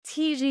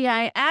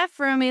TGIF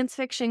Romance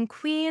Fiction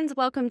Queens.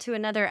 Welcome to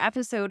another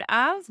episode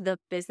of The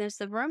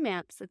Business of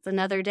Romance. It's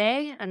another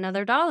day,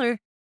 another dollar.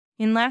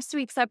 In last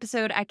week's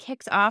episode, I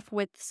kicked off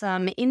with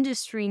some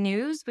industry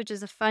news, which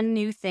is a fun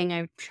new thing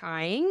I'm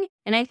trying,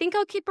 and I think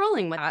I'll keep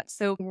rolling with that.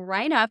 So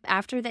right up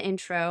after the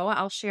intro,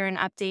 I'll share an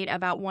update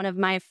about one of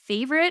my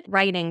favorite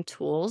writing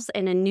tools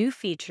and a new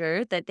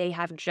feature that they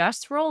have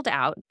just rolled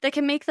out that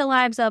can make the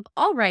lives of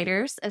all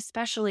writers,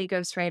 especially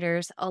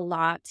ghostwriters, a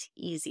lot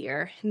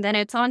easier. Then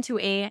it's on to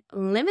a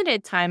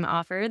limited time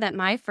offer that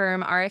my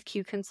firm,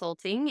 RFQ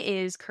Consulting,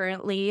 is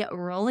currently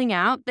rolling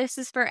out. This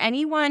is for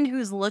anyone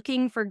who's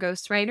looking for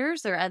ghostwriters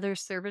or other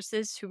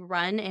services to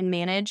run and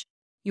manage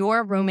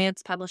your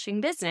romance publishing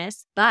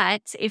business.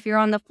 But if you're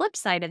on the flip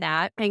side of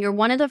that and you're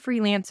one of the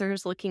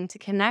freelancers looking to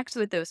connect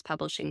with those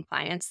publishing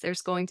clients,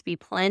 there's going to be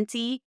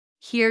plenty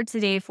here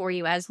today for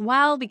you as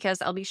well,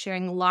 because I'll be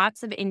sharing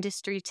lots of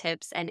industry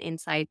tips and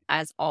insights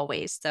as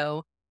always.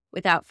 So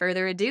without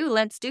further ado,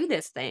 let's do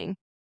this thing.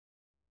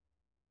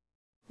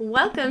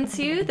 Welcome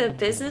to The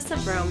Business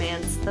of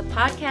Romance, the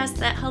podcast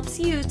that helps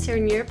you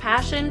turn your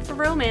passion for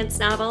romance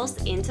novels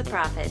into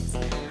profits.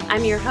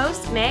 I'm your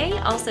host, May,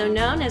 also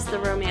known as the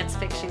Romance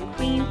Fiction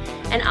Queen,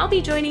 and I'll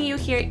be joining you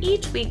here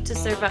each week to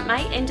serve up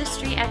my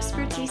industry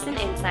expertise and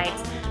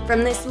insights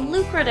from this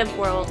lucrative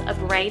world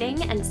of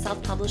writing and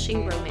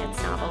self-publishing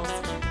romance novels.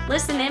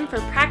 Listen in for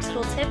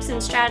practical tips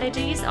and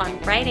strategies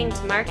on writing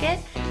to market,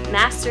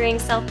 mastering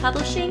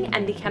self-publishing,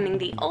 and becoming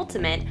the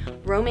ultimate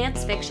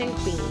romance fiction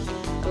queen.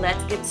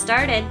 Let's get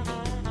started.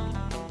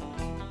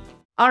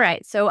 All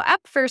right, so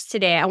up first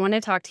today, I want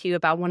to talk to you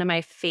about one of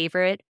my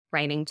favorite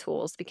writing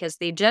tools because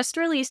they just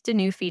released a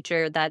new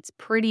feature that's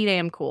pretty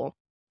damn cool.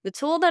 The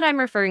tool that I'm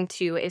referring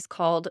to is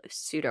called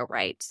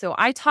Pseudo-Write. So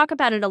I talk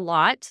about it a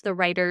lot to the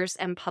writers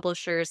and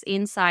publishers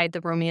inside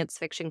the Romance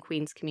Fiction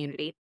Queens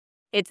community.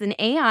 It's an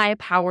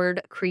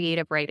AI-powered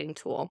creative writing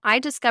tool. I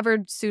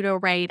discovered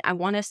Pseudo-Write, I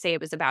want to say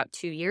it was about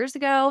 2 years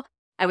ago.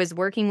 I was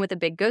working with a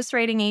big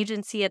ghostwriting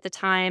agency at the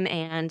time,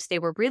 and they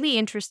were really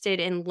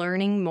interested in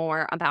learning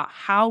more about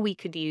how we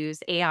could use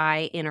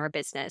AI in our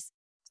business.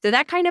 So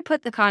that kind of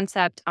put the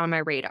concept on my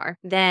radar.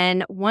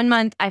 Then one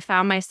month, I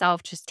found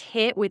myself just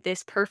hit with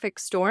this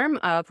perfect storm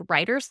of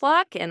writer's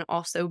block and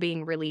also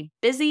being really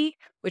busy,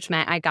 which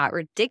meant I got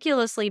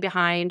ridiculously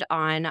behind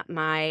on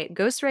my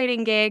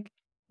ghostwriting gig.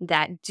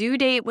 That due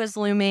date was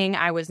looming.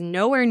 I was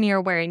nowhere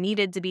near where I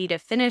needed to be to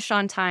finish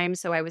on time.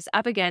 So I was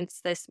up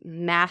against this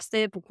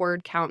massive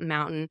word count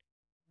mountain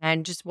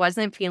and just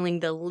wasn't feeling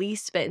the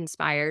least bit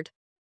inspired.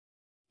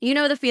 You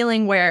know the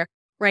feeling where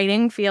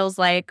writing feels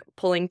like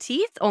pulling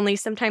teeth, only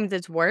sometimes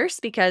it's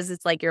worse because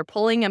it's like you're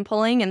pulling and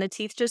pulling and the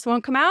teeth just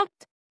won't come out?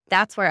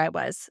 That's where I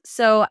was.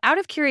 So out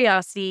of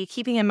curiosity,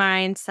 keeping in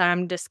mind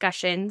some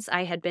discussions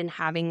I had been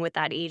having with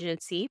that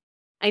agency,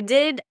 I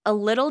did a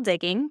little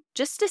digging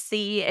just to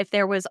see if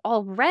there was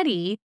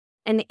already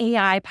an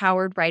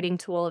AI-powered writing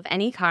tool of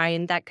any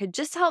kind that could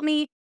just help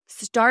me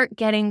start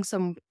getting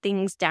some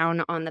things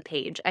down on the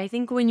page. I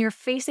think when you're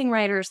facing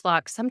writer's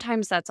block,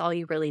 sometimes that's all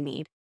you really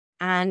need.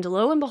 And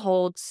lo and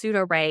behold,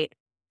 Pseudo-Write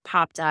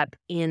popped up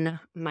in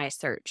my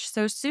search.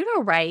 So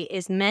Pseudo-Write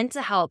is meant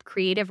to help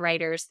creative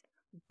writers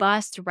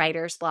bust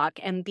writer's block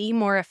and be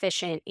more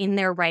efficient in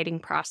their writing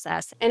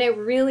process. And it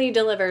really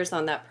delivers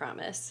on that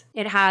promise.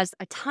 It has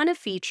a ton of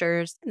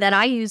features that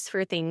I use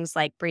for things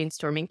like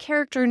brainstorming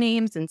character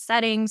names and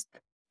settings.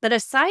 But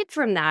aside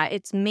from that,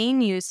 its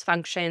main use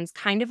functions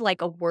kind of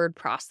like a word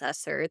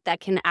processor that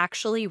can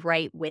actually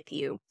write with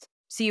you.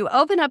 So you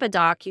open up a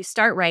doc, you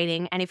start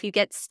writing, and if you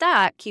get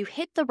stuck, you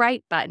hit the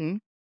write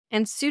button,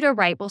 and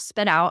Pseudo-Write will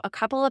spit out a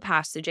couple of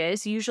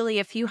passages, usually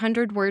a few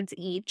hundred words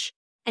each,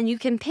 and you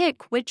can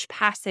pick which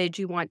passage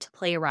you want to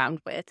play around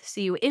with. So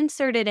you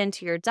insert it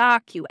into your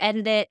doc, you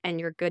edit it, and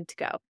you're good to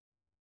go.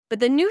 But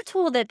the new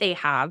tool that they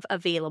have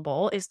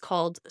available is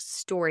called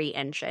Story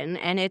Engine,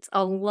 and it's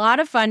a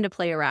lot of fun to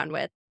play around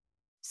with.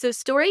 So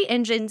Story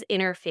Engine's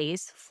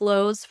interface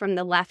flows from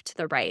the left to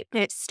the right.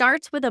 It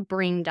starts with a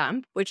brain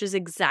dump, which is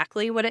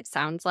exactly what it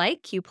sounds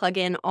like. You plug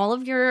in all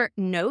of your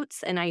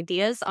notes and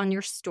ideas on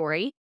your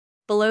story.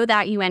 Below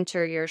that, you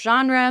enter your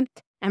genre.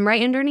 And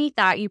right underneath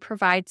that, you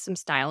provide some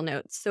style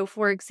notes. So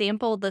for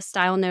example, the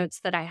style notes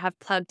that I have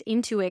plugged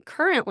into it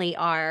currently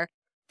are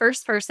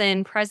first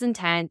person, present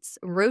tense,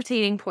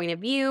 rotating point of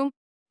view,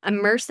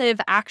 immersive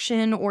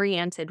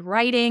action-oriented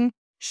writing,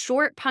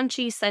 short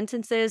punchy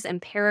sentences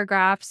and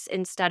paragraphs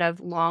instead of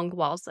long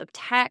walls of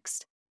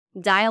text,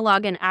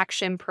 dialogue and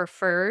action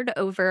preferred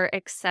over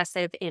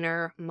excessive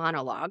inner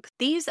monologue.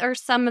 These are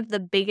some of the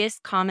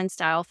biggest common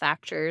style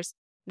factors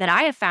that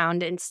I have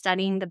found in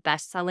studying the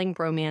best-selling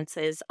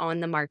romances on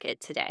the market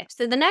today.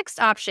 So the next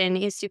option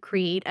is to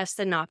create a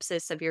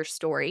synopsis of your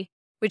story,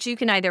 which you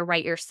can either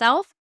write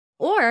yourself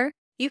or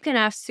you can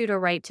ask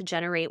Pseudo-Write to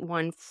generate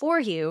one for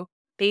you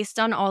based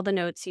on all the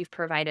notes you've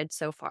provided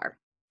so far.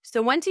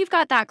 So once you've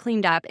got that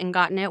cleaned up and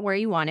gotten it where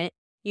you want it,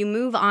 you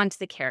move on to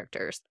the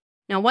characters.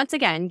 Now, once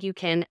again, you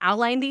can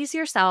outline these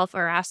yourself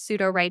or ask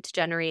Pseudo-Write to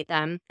generate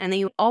them, and then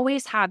you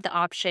always have the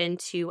option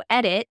to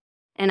edit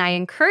And I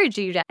encourage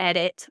you to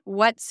edit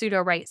what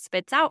pseudo-write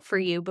spits out for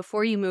you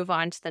before you move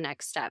on to the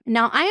next step.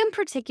 Now, I am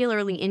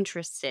particularly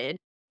interested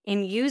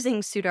in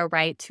using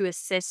pseudo-write to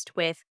assist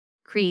with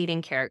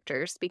creating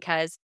characters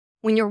because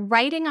when you're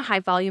writing a high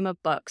volume of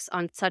books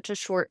on such a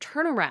short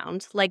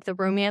turnaround like the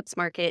romance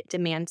market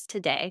demands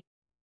today,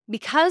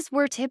 because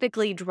we're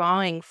typically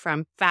drawing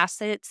from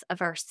facets of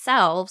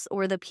ourselves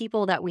or the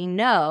people that we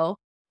know,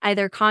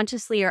 either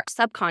consciously or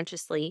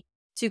subconsciously,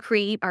 to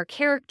create our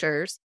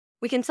characters,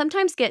 we can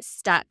sometimes get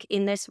stuck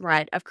in this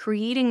rut of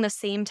creating the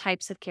same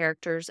types of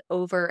characters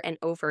over and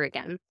over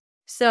again.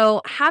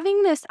 So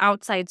having this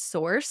outside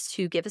source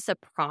to give us a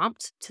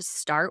prompt to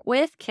start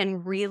with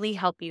can really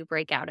help you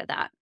break out of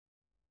that.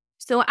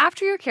 So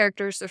after your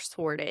characters are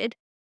sorted,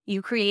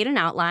 you create an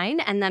outline,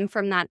 and then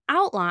from that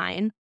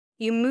outline,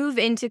 you move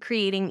into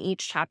creating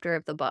each chapter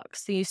of the book.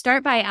 So you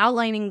start by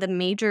outlining the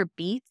major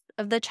beats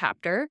of the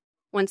chapter.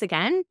 Once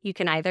again, you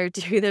can either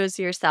do those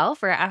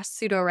yourself or ask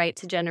pseudo-write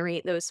to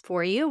generate those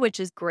for you, which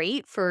is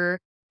great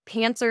for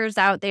pantsers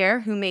out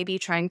there who may be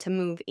trying to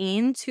move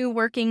into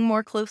working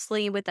more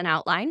closely with an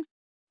outline.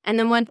 And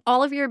then when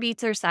all of your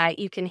beats are set,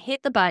 you can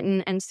hit the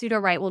button and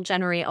pseudo-write will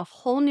generate a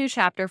whole new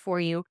chapter for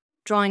you,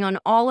 drawing on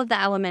all of the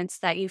elements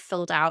that you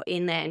filled out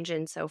in the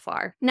engine so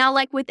far. Now,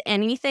 like with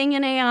anything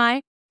in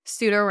AI,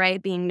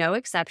 pseudo-write being no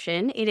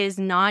exception, it is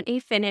not a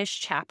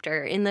finished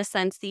chapter in the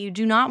sense that you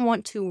do not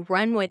want to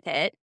run with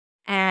it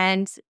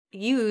and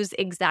use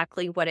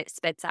exactly what it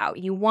spits out.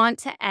 You want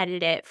to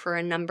edit it for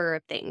a number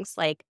of things,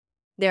 like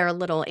there are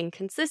little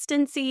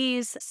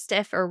inconsistencies,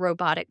 stiff or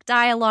robotic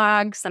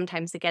dialogue.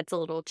 Sometimes it gets a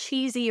little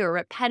cheesy or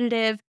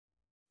repetitive.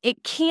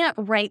 It can't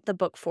write the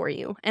book for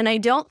you. And I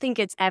don't think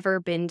it's ever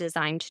been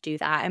designed to do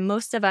that. And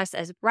most of us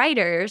as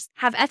writers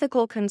have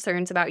ethical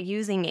concerns about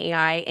using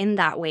AI in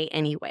that way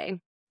anyway.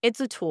 It's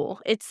a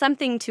tool. It's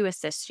something to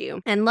assist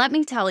you. And let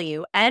me tell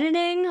you,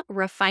 editing,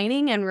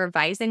 refining, and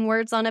revising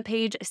words on a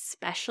page,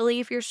 especially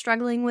if you're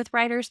struggling with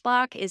writer's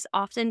block, is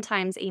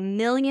oftentimes a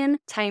million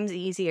times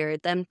easier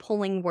than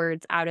pulling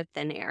words out of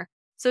thin air.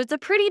 So it's a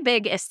pretty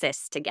big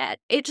assist to get.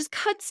 It just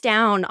cuts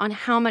down on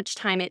how much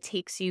time it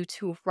takes you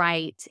to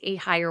write a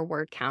higher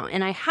word count.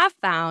 And I have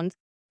found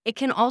it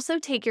can also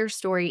take your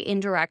story in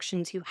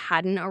directions you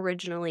hadn't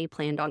originally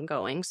planned on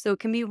going. So it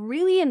can be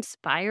really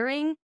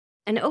inspiring.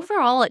 And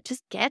overall, it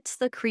just gets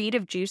the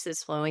creative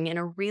juices flowing in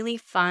a really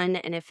fun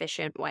and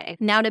efficient way.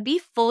 Now, to be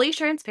fully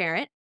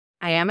transparent,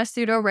 I am a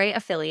pseudo-write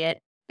affiliate,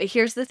 but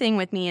here's the thing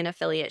with me in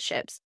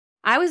affiliateships.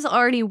 I was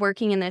already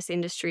working in this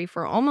industry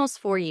for almost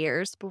 4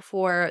 years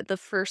before the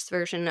first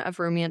version of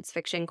Romance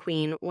Fiction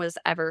Queen was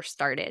ever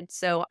started.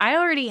 So I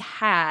already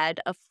had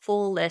a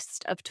full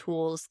list of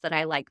tools that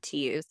I like to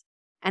use.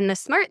 And the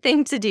smart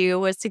thing to do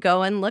was to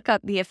go and look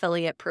up the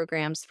affiliate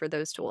programs for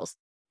those tools.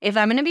 If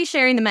I'm going to be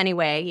sharing them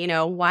anyway,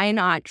 why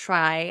not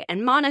try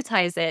and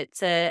monetize it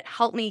to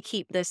help me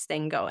keep this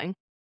thing going?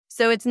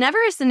 So it's never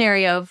a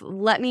scenario of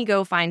let me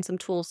go find some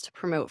tools to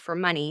promote for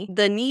money.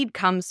 The need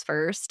comes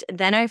first,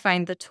 then I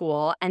find the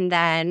tool, and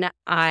then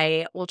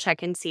I will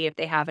check and see if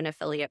they have an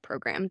affiliate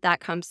program. That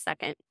comes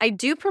second. I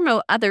do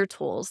promote other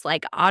tools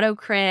like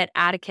AutoCrit,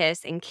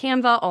 Atticus, and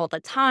Canva all the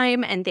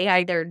time, and they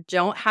either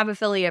don't have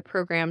affiliate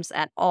programs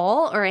at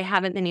all or I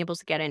haven't been able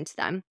to get into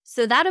them.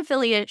 So that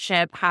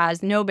affiliateship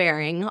has no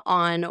bearing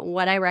on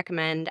what I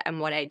recommend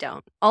and what I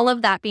don't. All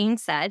of that being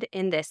said,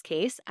 in this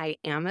case, I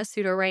am a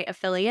pseudo-write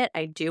affiliate.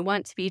 I do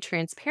want to be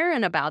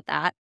transparent about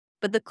that.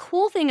 But the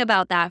cool thing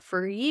about that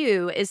for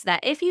you is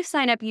that if you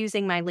sign up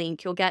using my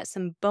link, you'll get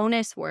some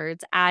bonus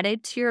words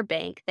added to your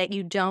bank that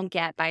you don't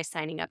get by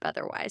signing up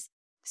otherwise.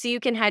 So you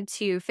can head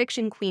to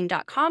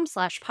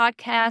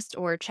fictionqueen.com/podcast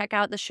or check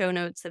out the show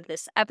notes of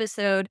this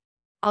episode.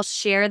 I'll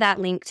share that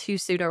link to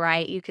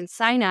pseudo-write. You can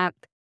sign up,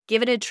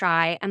 give it a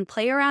try, and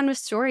play around with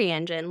Story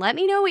Engine. Let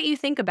me know what you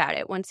think about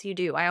it once you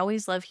do. I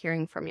always love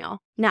hearing from y'all.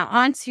 Now,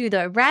 on to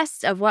the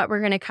rest of what we're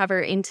going to cover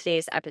in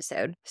today's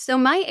episode. So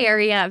my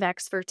area of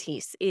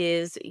expertise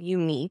is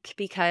unique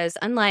because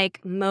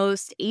unlike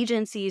most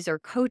agencies or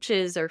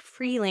coaches or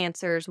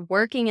freelancers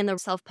working in the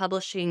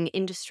self-publishing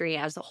industry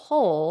as a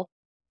whole,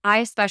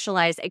 I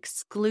specialize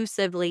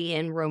exclusively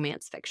in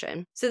romance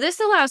fiction. So this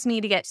allows me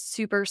to get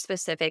super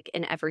specific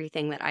in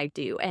everything that I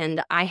do.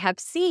 And I have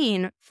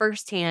seen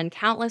firsthand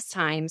countless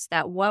times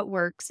that what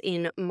works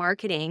in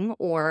marketing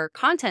or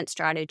content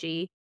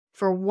strategy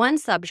for one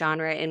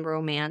subgenre in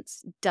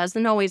romance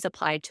doesn't always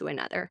apply to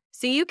another.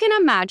 So you can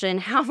imagine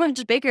how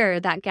much bigger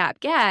that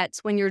gap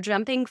gets when you're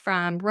jumping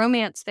from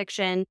romance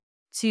fiction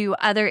to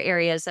other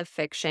areas of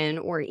fiction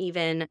or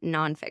even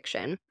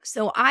nonfiction.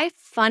 So I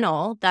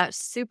funnel that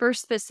super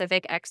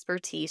specific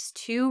expertise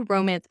to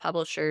romance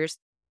publishers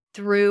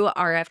through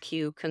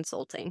RFQ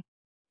consulting.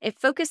 It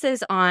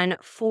focuses on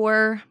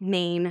 4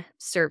 main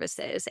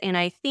services. And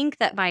I think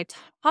that by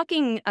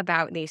talking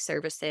about these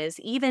services,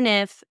 even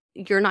if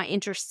you're not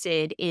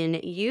interested in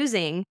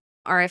using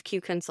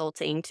RFQ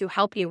consulting to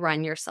help you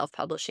run your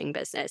self-publishing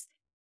business,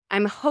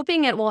 I'm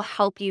hoping it will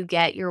help you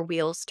get your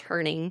wheels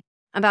turning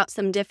about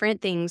some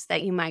different things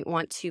that you might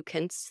want to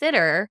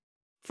consider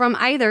from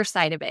either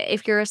side of it.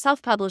 If you're a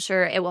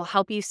self-publisher, it will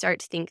help you start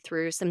to think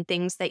through some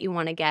things that you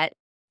want to get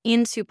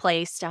into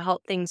place to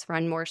help things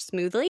run more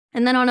smoothly.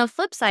 And then on a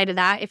flip side of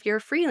that, if you're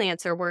a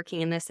freelancer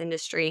working in this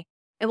industry,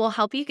 it will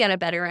help you get a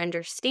better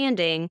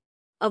understanding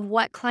of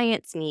what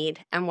clients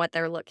need and what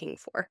they're looking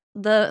for.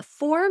 The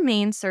four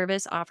main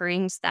service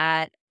offerings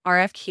that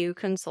RFQ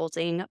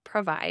Consulting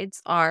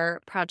provides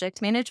are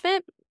project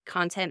management,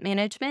 content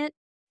management,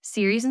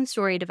 series and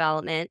story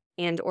development,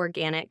 and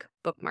organic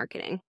book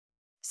marketing.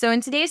 So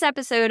in today's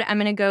episode, I'm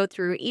going to go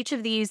through each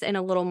of these in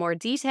a little more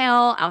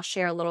detail. I'll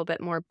share a little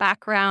bit more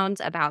background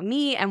about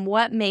me and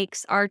what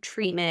makes our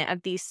treatment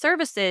of these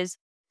services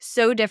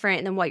so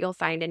different than what you'll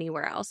find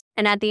anywhere else.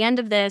 And at the end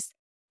of this,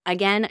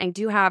 again, I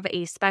do have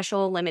a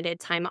special limited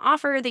time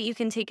offer that you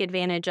can take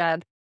advantage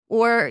of,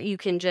 or you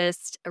can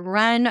just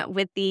run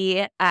with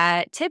the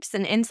tips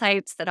and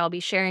insights that I'll be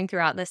sharing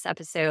throughout this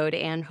episode,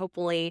 and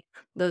hopefully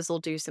those will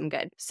do some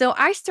good. So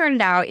I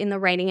started out in the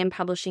writing and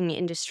publishing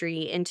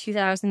industry in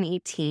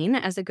 2018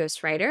 as a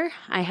ghostwriter.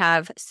 I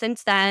have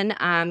since then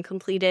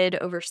completed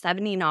over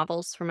 70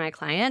 novels for my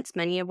clients,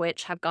 many of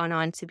which have gone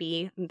on to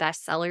be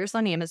bestsellers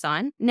on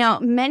Amazon. Now,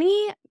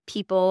 many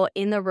people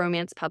in the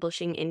romance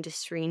publishing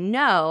industry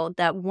know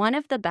that one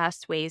of the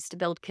best ways to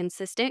build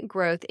consistent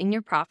growth in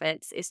your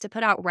profits is to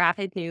put out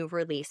rapid new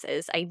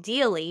releases,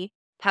 ideally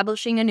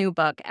publishing a new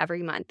book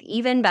every month.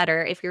 Even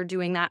better if you're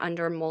doing that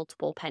under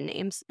multiple pen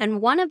names.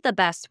 And one of the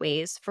best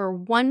ways for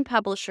one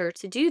publisher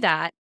to do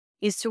that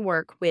is to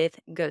work with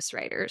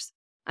ghostwriters.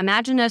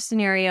 Imagine a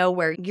scenario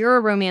where you're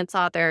a romance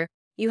author,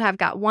 you have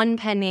got one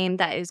pen name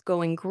that is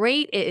going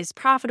great, it is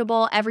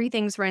profitable,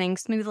 everything's running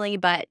smoothly,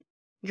 but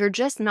you're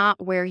just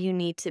not where you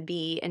need to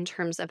be in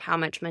terms of how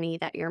much money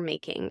that you're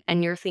making.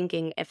 And you're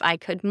thinking, if I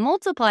could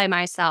multiply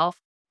myself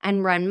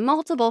and run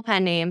multiple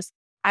pen names,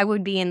 I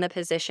would be in the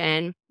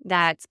position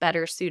that's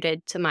better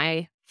suited to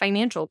my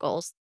financial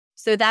goals.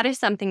 So that is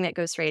something that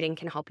ghostwriting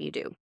can help you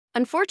do.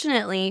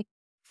 Unfortunately,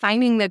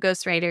 finding the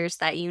ghostwriters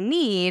that you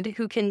need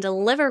who can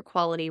deliver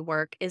quality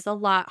work is a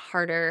lot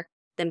harder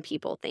than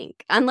people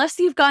think. Unless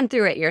you've gone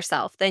through it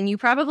yourself, then you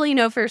probably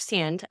know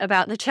firsthand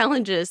about the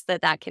challenges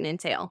that can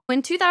entail.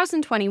 In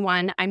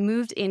 2021, I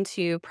moved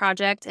into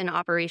project and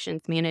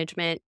operations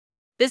management,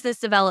 business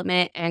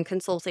development, and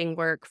consulting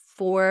work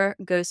for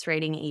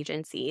ghostwriting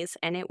agencies.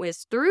 And it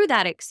was through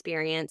that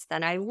experience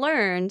that I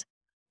learned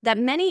that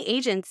many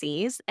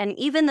agencies, and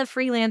even the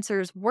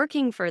freelancers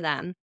working for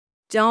them,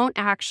 don't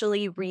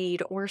actually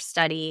read or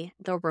study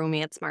the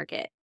romance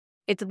market.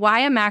 It's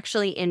why I'm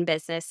actually in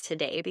business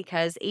today,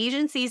 because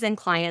agencies and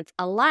clients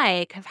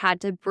alike have had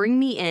to bring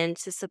me in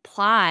to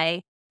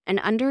supply an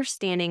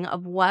understanding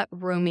of what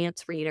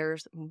romance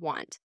readers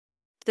want.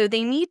 So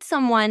they need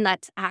someone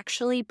that's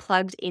actually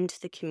plugged into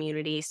the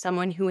community,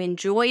 someone who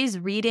enjoys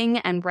reading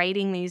and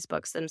writing these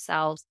books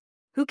themselves,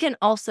 who can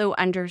also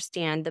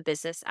understand the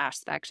business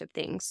aspect of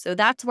things. So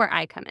that's where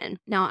I come in.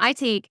 Now, I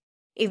take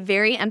a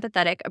very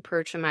empathetic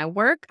approach in my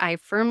work. I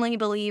firmly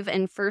believe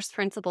in first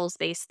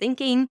principles-based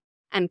thinking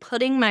and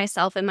putting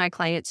myself in my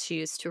clients'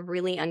 shoes to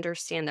really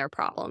understand their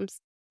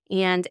problems.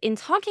 And in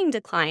talking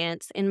to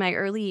clients in my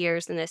early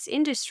years in this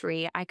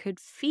industry, I could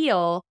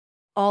feel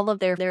all of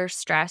their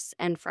stress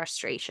and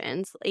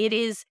frustrations. It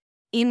is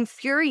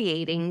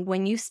infuriating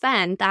when you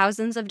spend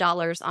thousands of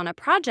dollars on a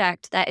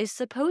project that is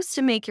supposed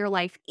to make your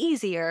life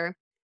easier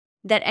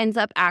that ends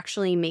up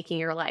actually making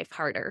your life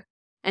harder.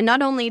 And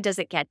not only does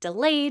it get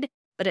delayed,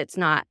 but it's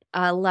not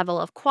a level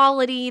of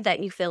quality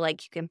that you feel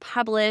like you can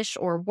publish,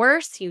 or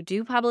worse, you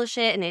do publish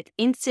it and it's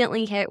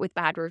instantly hit with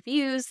bad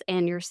reviews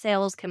and your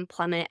sales can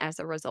plummet as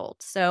a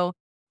result. So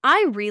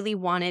I really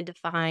wanted to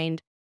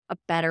find a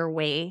better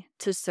way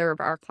to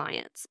serve our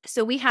clients.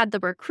 So we had the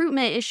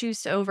recruitment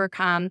issues to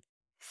overcome,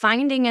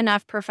 finding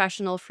enough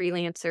professional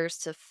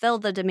freelancers to fill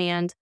the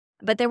demand,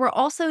 but there were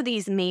also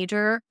these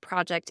major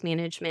project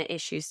management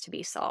issues to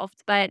be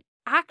solved. But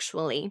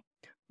actually,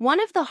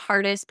 one of the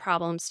hardest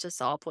problems to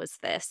solve was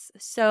this.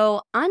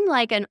 So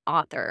unlike an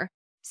author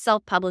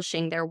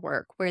self-publishing their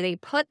work, where they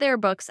put their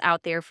books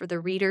out there for the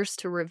readers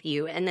to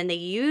review, and then they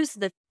use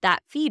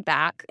that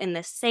feedback in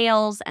the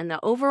sales and the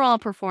overall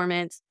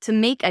performance to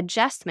make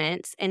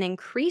adjustments and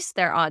increase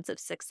their odds of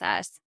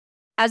success,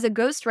 as a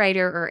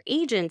ghostwriter or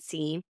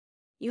agency,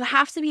 you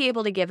have to be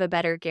able to give a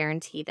better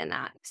guarantee than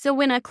that. So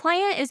when a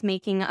client is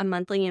making a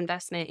monthly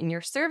investment in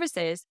your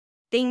services,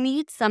 they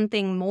need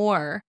something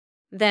more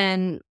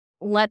than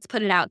let's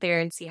put it out there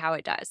and see how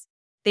it does.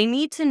 They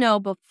need to know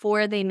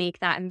before they make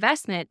that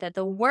investment that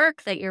the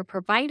work that you're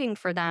providing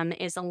for them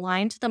is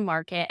aligned to the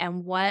market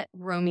and what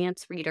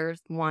romance readers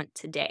want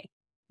today.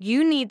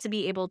 You need to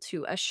be able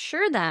to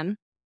assure them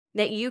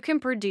that you can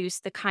produce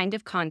the kind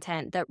of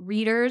content that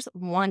readers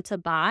want to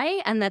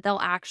buy and that they'll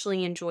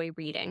actually enjoy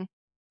reading.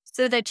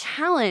 So the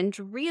challenge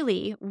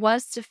really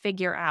was to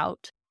figure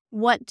out,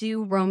 what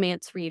do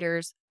romance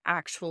readers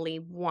actually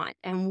want,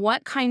 and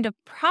what kind of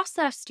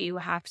process do you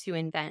have to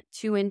invent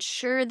to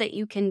ensure that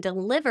you can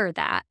deliver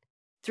that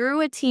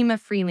through a team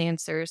of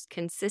freelancers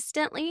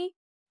consistently,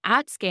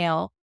 at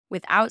scale,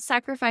 without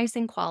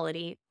sacrificing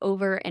quality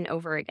over and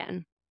over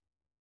again.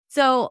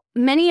 So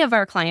many of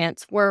our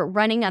clients were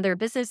running other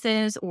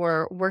businesses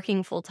or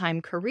working full-time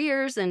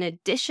careers in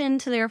addition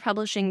to their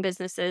publishing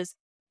businesses.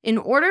 In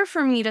order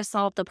for me to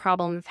solve the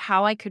problem of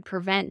how I could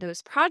prevent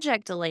those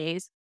project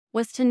delays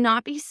was to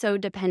not be so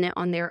dependent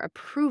on their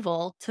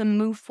approval to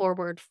move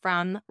forward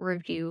from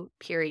review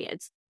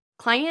periods.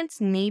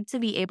 Clients need to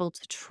be able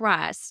to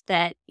trust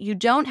that you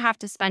don't have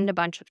to spend a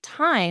bunch of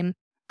time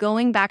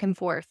going back and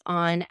forth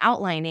on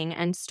outlining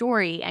and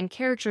story and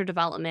character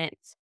development.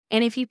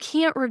 And if you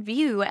can't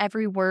review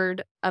every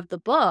word of the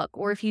book,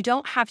 or if you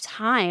don't have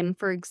time,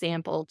 for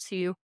example,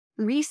 to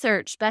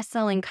research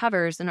best-selling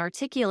covers and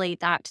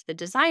articulate that to the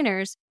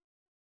designers,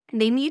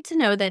 they need to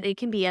know that it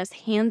can be as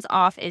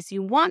hands-off as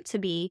you want to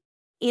be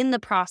in the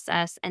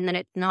process and that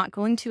it's not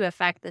going to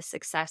affect the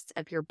success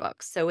of your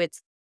book. So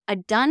it's a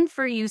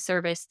done-for-you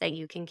service that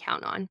you can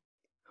count on.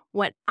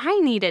 What I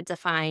needed to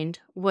find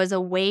was a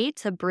way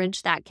to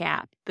bridge that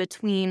gap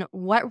between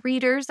what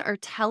readers are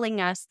telling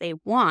us they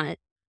want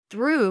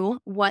through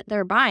what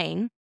they're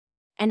buying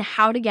and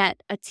how to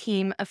get a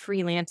team of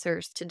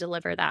freelancers to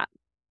deliver that.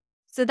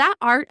 So that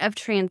art of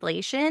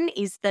translation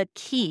is the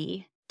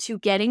key to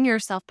getting your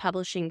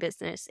self-publishing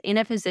business in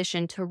a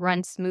position to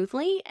run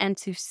smoothly and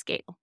to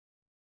scale.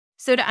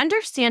 So to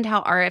understand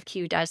how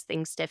RFQ does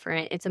things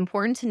different, it's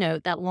important to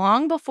note that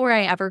long before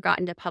I ever got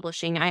into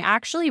publishing, I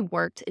actually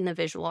worked in the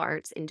visual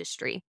arts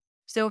industry.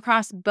 So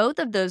across both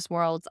of those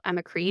worlds, I'm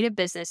a creative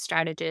business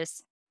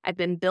strategist. I've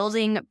been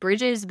building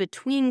bridges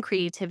between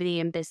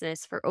creativity and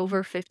business for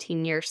over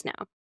 15 years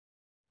now.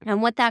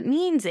 And what that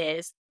means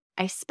is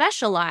I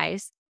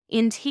specialize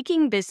in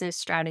taking business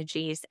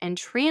strategies and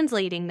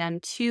translating them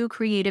to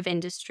creative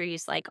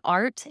industries like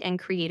art and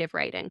creative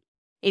writing.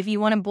 If you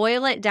want to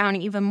boil it down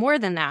even more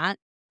than that,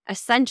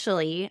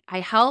 essentially, I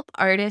help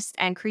artists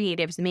and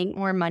creatives make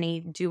more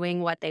money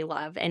doing what they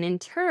love. And in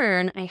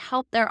turn, I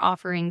help their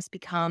offerings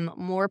become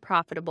more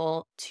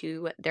profitable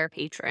to their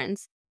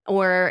patrons.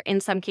 Or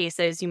in some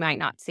cases, you might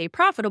not say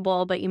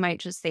profitable, but you might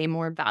just say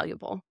more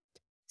valuable.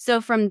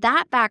 So from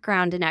that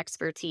background and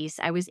expertise,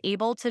 I was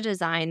able to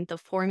design the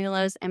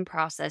formulas and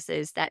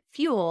processes that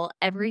fuel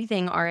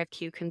everything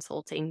RFQ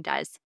Consulting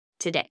does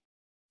today.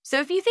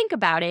 So if you think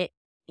about it,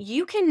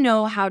 you can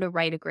know how to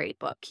write a great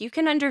book. You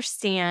can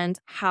understand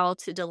how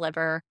to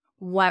deliver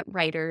what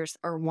writers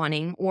are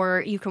wanting,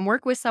 or you can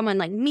work with someone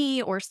like me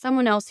or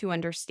someone else who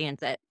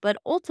understands it. But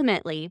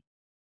ultimately,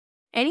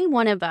 any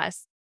one of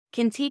us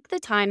can take the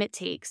time it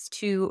takes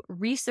to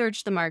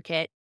research the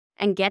market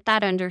and get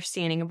that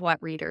understanding of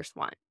what readers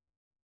want.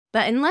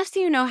 But unless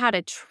you know how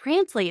to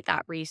translate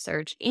that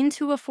research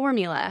into a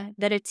formula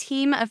that a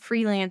team of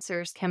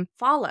freelancers can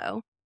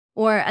follow,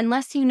 or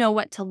unless you know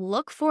what to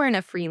look for in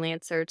a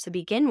freelancer to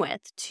begin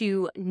with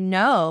to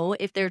know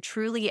if they're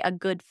truly a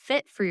good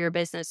fit for your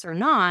business or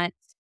not,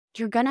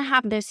 you're going to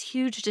have this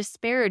huge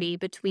disparity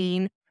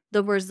between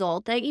the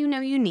result that you know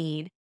you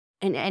need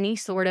and any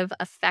sort of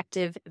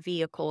effective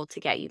vehicle to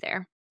get you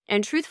there.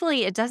 And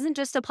truthfully, it doesn't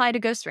just apply to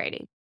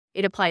ghostwriting.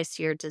 It applies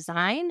to your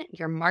design,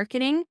 your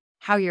marketing,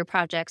 how your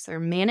projects are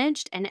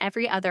managed, and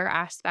every other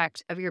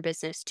aspect of your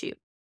business too.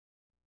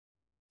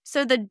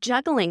 So the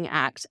juggling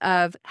act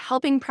of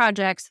helping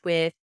projects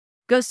with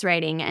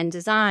ghostwriting and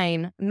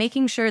design,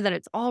 making sure that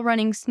it's all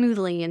running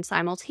smoothly and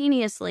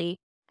simultaneously,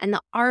 and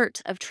the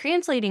art of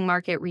translating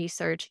market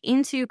research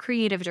into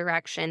creative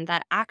direction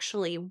that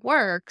actually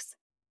works,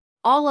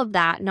 all of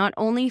that not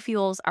only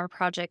fuels our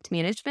project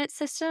management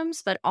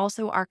systems, but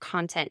also our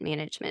content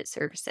management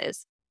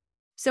services.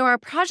 So our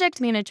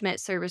project management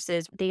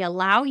services, they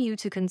allow you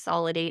to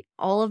consolidate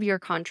all of your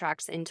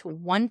contracts into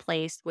one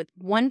place with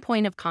one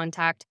point of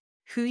contact,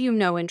 who you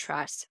know and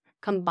trust,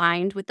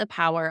 combined with the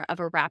power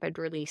of a rapid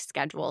release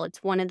schedule.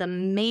 It's one of the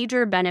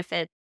major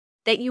benefits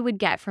that you would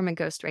get from a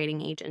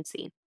ghostwriting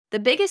agency. The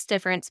biggest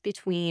difference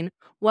between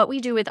what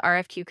we do with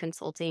RFQ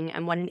Consulting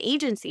and what an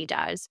agency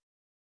does,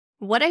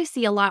 what I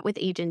see a lot with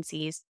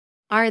agencies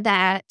are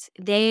that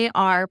they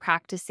are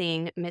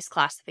practicing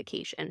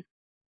misclassification.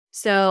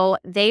 So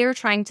they are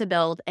trying to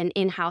build an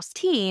in-house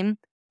team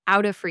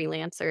out of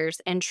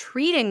freelancers and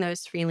treating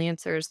those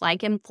freelancers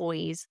like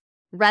employees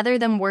rather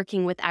than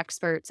working with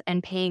experts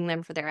and paying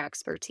them for their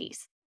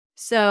expertise.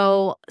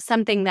 So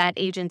something that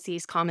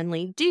agencies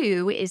commonly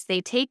do is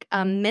they take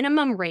a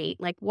minimum rate,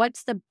 like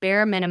what's the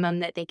bare minimum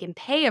that they can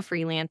pay a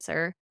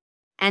freelancer,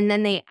 and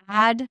then they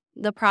add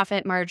the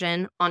profit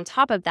margin on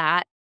top of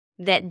that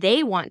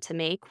they want to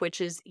make, which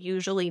is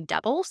usually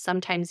double,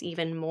 sometimes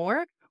even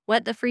more,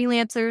 what the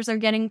freelancers are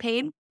getting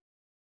paid.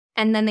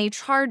 And then they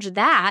charge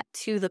that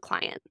to the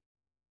client.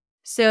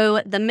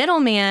 So the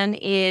middleman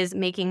is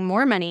making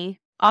more money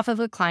off of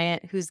a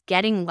client who's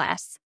getting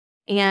less,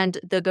 and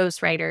the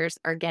ghostwriters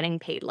are getting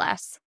paid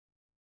less.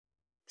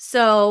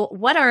 So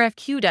what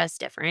RFQ does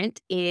different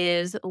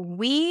is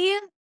we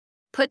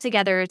put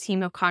together a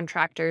team of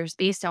contractors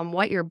based on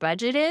what your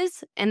budget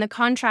is and the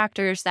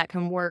contractors that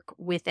can work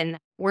within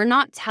that. We're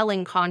not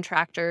telling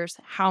contractors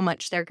how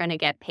much they're going to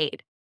get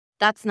paid.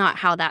 That's not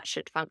how that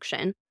should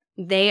function.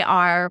 They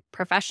are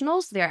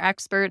professionals, they're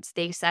experts,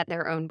 they set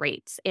their own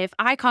rates. If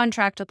I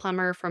contract a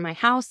plumber for my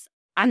house,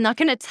 I'm not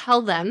going to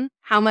tell them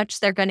how much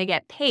they're going to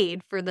get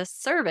paid for the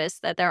service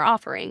that they're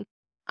offering.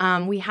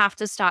 We have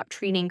to stop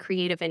treating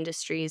creative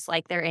industries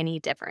like they're any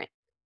different.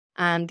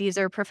 These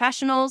are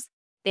professionals.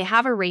 They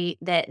have a rate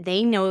that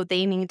they know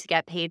they need to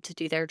get paid to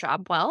do their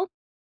job well,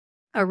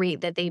 a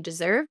rate that they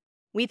deserve.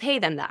 We pay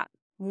them that.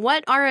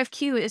 What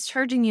RFQ is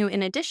charging you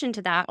in addition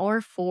to that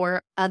or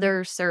for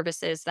other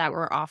services that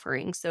we're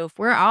offering? So if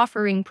we're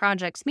offering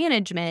projects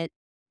management,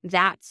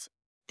 that's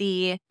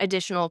the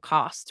additional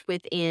cost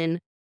within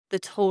the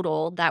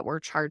total that we're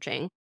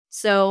charging.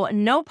 So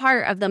no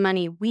part of the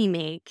money we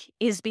make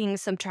is being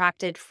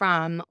subtracted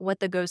from what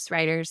the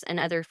ghostwriters and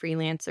other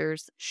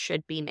freelancers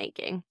should be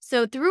making.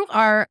 So through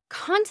our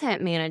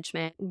content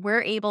management,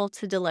 we're able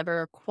to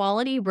deliver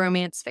quality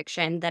romance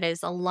fiction that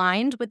is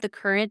aligned with the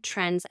current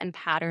trends and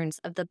patterns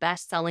of the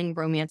best-selling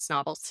romance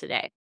novels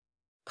today.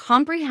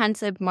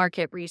 Comprehensive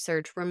market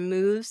research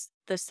removes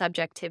the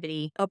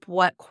subjectivity of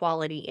what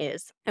quality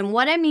is. And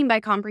what I mean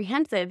by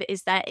comprehensive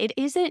is that it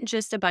isn't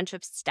just a bunch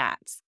of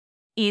stats.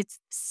 It's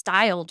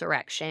style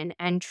direction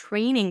and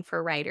training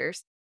for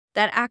writers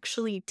that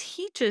actually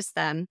teaches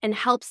them and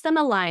helps them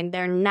align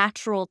their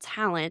natural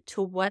talent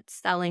to what's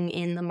selling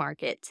in the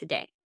market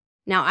today.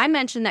 Now, I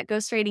mentioned that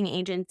ghostwriting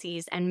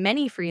agencies and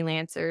many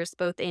freelancers,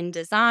 both in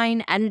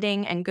design,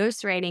 editing, and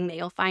ghostwriting that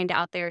you'll find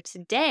out there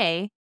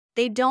today,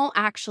 they don't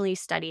actually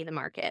study the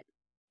market.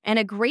 And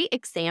a great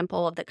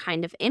example of the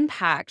kind of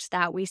impact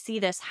that we see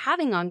this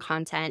having on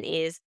content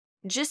is,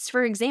 just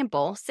for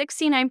example,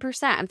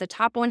 69% of the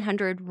top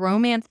 100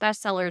 romance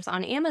bestsellers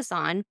on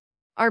Amazon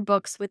are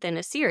books within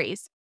a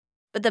series.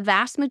 But the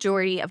vast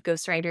majority of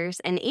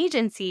ghostwriters and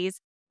agencies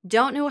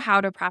don't know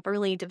how to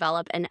properly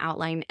develop and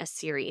outline a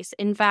series.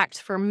 In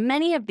fact, for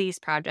many of these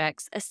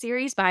projects, a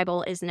series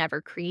Bible is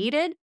never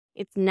created,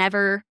 it's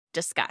never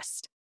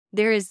discussed.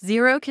 There is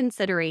zero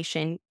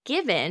consideration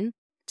given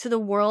to the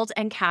world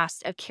and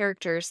cast of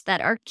characters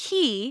that are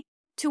key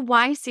to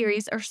why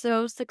series are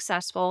so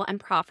successful and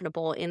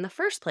profitable in the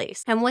first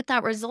place. And what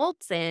that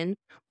results in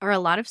are a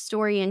lot of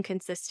story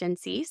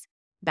inconsistencies,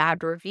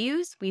 bad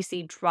reviews. We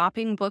see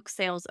dropping book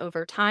sales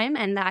over time,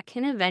 and that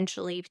can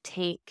eventually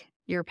take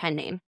your pen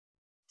name.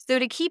 So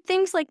to keep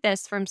things like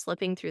this from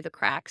slipping through the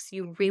cracks,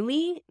 you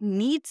really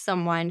need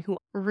someone who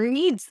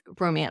reads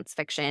romance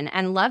fiction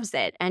and loves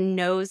it and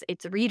knows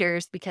its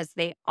readers because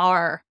they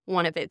are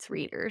one of its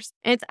readers.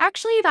 And it's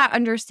actually that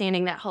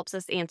understanding that helps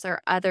us answer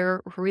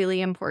other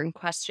really important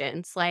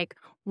questions, like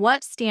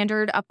what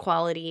standard of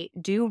quality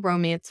do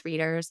romance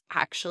readers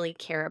actually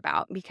care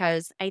about?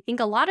 Because I think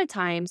a lot of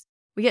times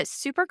we get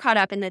super caught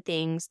up in the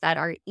things that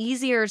are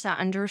easier to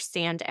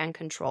understand and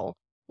control,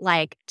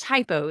 like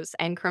typos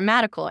and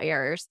grammatical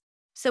errors.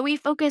 So we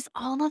focus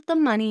all of the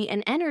money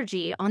and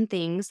energy on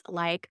things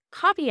like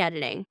copy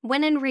editing,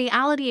 when in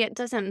reality, it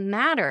doesn't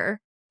matter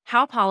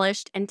how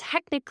polished and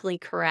technically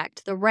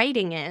correct the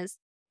writing is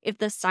if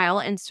the style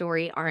and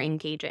story are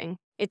engaging.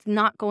 It's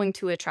not going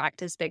to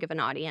attract as big of an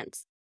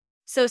audience.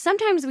 So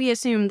sometimes we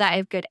assume that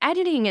if good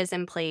editing is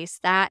in place,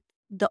 that's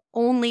the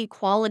only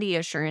quality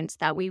assurance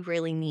that we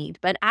really need.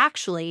 But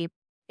actually,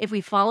 if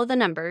we follow the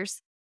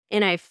numbers,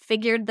 and I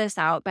figured this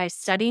out by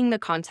studying the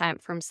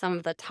content from some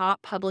of the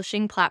top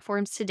publishing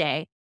platforms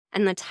today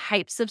and the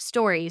types of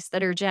stories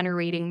that are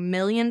generating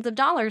millions of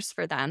dollars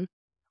for them,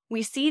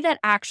 we see that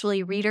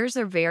actually readers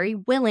are very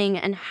willing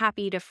and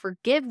happy to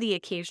forgive the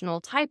occasional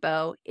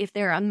typo if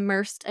they're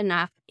immersed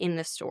enough in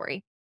the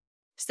story.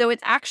 So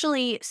it's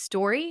actually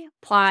story,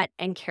 plot,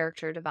 and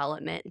character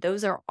development.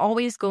 Those are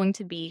always going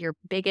to be your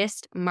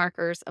biggest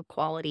markers of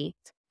quality.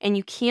 And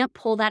you can't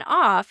pull that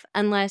off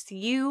unless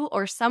you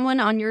or someone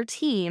on your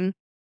team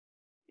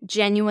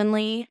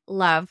genuinely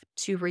love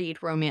to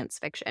read romance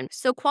fiction.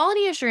 So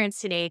quality assurance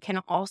today can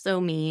also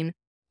mean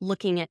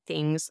looking at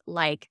things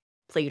like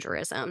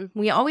plagiarism.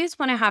 We always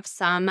want to have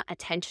some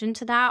attention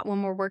to that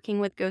when we're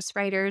working with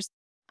ghostwriters.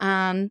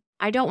 I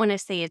don't want to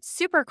say it's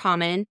super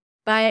common,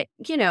 but,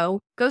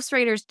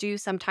 ghostwriters do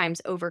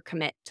sometimes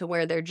overcommit to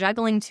where they're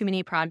juggling too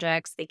many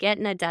projects. They get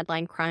in a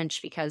deadline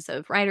crunch because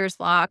of writer's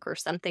block or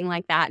something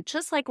like that,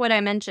 just like what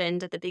I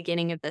mentioned at the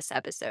beginning of this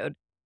episode.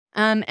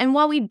 And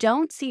while we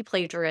don't see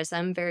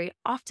plagiarism very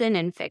often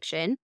in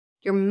fiction,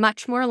 you're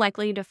much more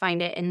likely to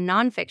find it in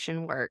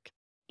nonfiction work.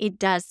 It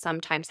does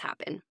sometimes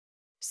happen.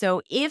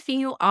 So if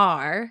you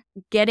are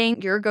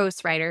getting your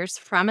ghostwriters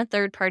from a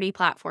third-party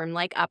platform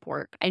like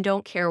Upwork, I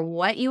don't care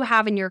what you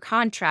have in your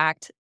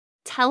contract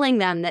telling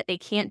them that they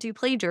can't do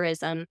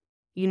plagiarism,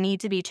 you need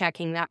to be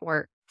checking that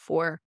work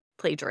for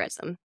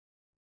plagiarism.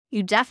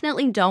 You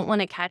definitely don't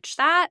want to catch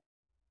that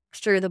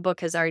after the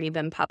book has already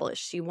been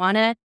published. You want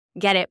to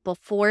get it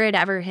before it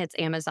ever hits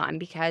Amazon,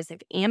 because if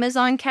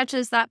Amazon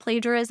catches that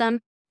plagiarism,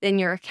 then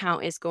your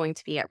account is going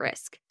to be at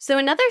risk. So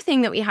another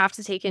thing that we have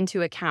to take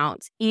into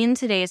account in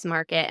today's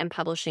market and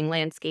publishing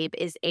landscape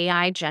is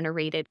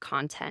AI-generated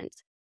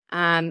content.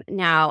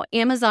 Now,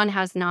 Amazon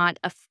has not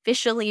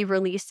officially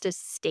released a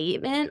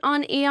statement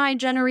on AI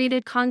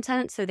generated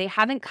content, so they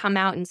haven't come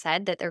out and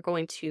said that they're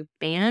going to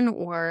ban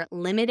or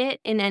limit it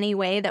in any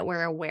way that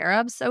we're aware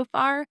of so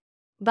far.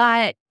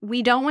 But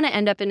we don't want to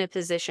end up in a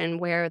position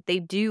where they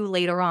do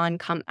later on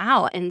come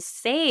out and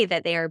say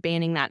that they are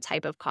banning that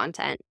type of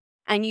content.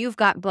 And you've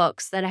got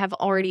books that have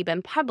already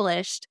been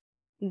published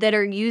that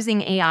are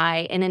using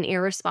AI in an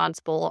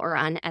irresponsible or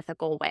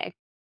unethical way.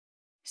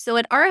 So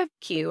at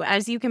RFQ,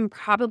 as you can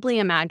probably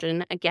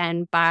imagine,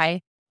 again,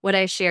 by what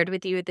I shared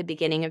with you at the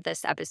beginning of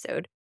this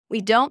episode, we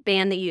don't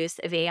ban the use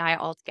of AI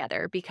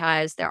altogether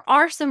because there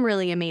are some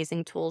really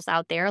amazing tools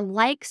out there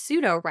like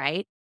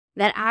PseudoWrite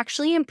that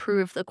actually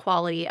improve the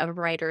quality of a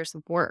writer's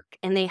work,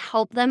 and they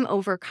help them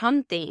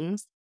overcome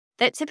things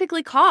that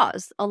typically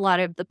cause a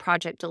lot of the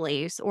project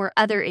delays or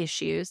other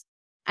issues.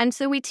 And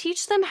so we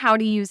teach them how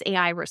to use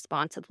AI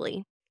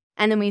responsibly.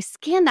 And then we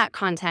scan that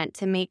content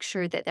to make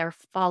sure that they're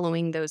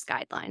following those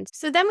guidelines.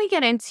 So then we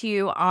get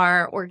into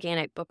our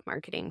organic book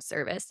marketing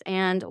service.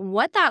 And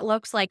what that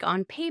looks like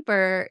on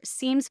paper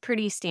seems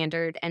pretty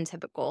standard and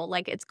typical.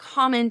 Like it's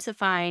common to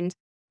find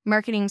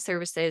marketing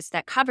services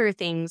that cover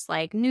things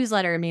like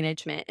newsletter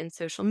management and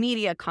social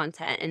media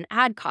content and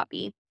ad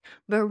copy.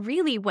 But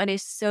really, what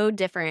is so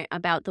different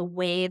about the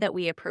way that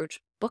we approach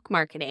book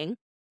marketing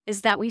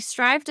is that we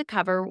strive to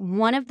cover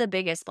one of the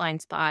biggest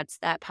blind spots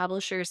that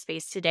publishers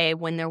face today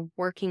when they're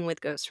working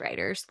with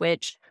ghostwriters,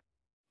 which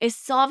is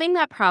solving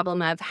that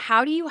problem of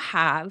how do you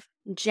have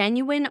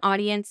genuine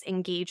audience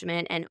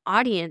engagement and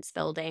audience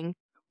building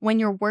when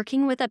you're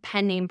working with a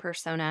pen name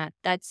persona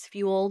that's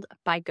fueled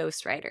by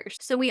ghostwriters.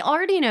 So we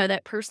already know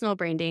that personal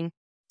branding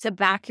to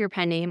back your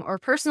pen name or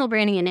personal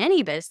branding in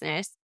any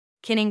business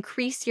can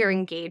increase your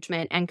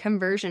engagement and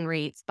conversion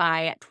rates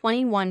by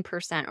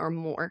 21% or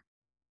more.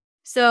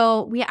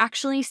 So we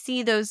actually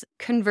see those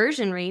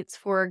conversion rates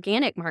for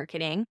organic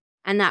marketing,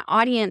 and that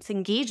audience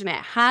engagement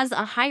has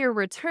a higher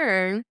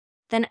return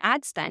than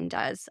ad spend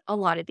does a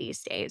lot of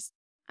these days.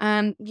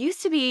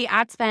 Used to be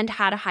ad spend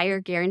had a higher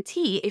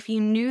guarantee if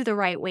you knew the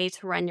right way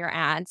to run your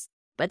ads,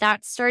 but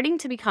that's starting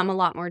to become a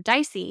lot more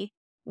dicey,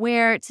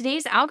 where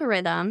today's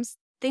algorithms,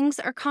 things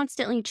are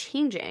constantly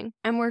changing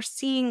and we're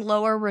seeing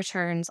lower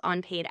returns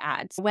on paid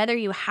ads. Whether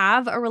you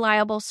have a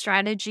reliable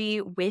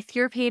strategy with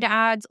your paid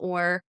ads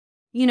or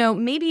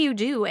maybe you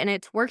do and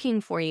it's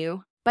working for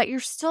you, but you're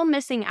still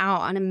missing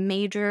out on a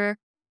major,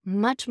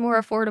 much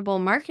more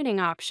affordable marketing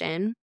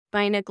option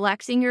by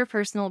neglecting your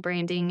personal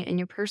branding and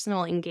your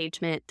personal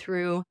engagement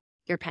through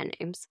your pen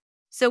names.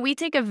 So we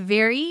take a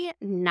very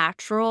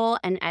natural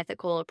and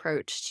ethical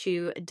approach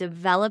to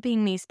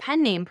developing these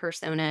pen name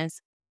personas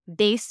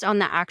based on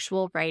the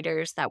actual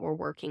writers that we're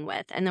working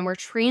with. And then we're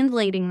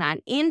translating that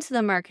into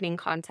the marketing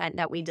content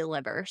that we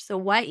deliver. So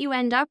what you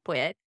end up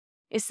with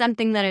is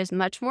something that is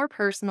much more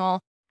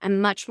personal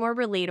and much more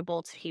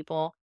relatable to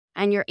people.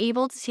 And you're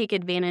able to take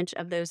advantage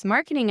of those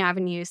marketing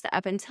avenues that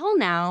up until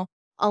now,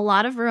 a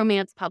lot of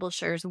romance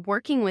publishers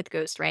working with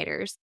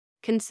ghostwriters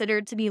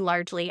considered to be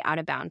largely out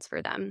of bounds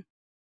for them.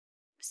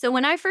 So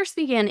when I first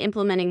began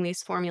implementing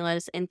these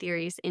formulas and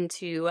theories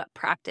into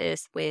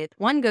practice with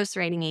one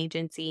ghostwriting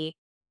agency,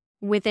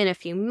 within a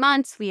few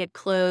months, we had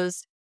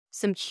closed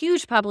some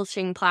huge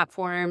publishing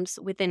platforms.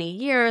 Within a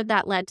year,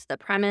 that led to the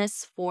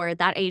premise for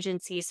that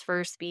agency's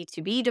first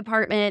B2B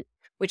department,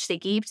 which they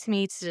gave to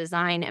me to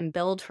design and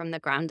build from the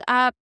ground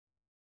up.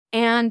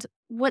 And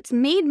what's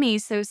made me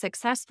so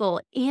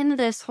successful in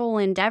this whole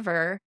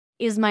endeavor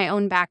is my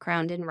own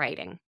background in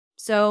writing.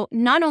 So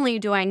not only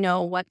do I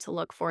know what to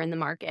look for in the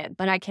market,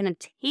 but I can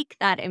take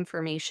that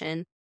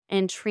information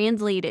and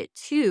translate it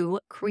to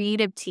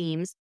creative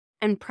teams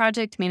and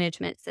project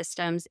management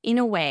systems in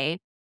a way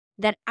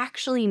that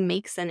actually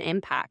makes an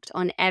impact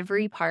on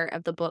every part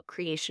of the book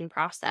creation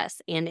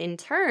process and in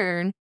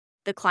turn,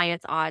 the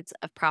client's odds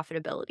of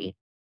profitability.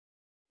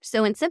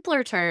 So in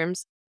simpler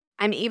terms,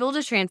 I'm able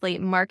to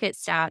translate market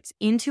stats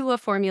into a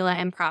formula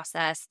and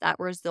process that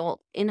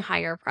result in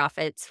higher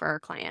profits for our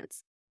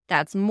clients.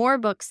 That's more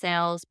book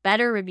sales,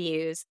 better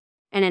reviews,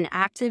 and an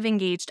active,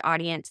 engaged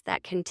audience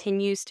that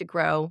continues to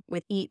grow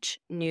with each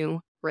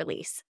new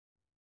release.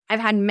 I've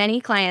had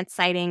many clients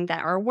citing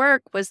that our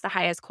work was the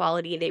highest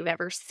quality they've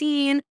ever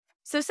seen.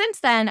 So since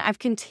then, I've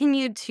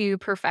continued to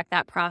perfect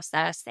that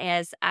process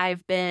as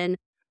I've been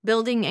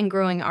building and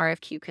growing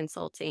RFQ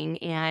consulting,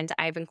 and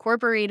I've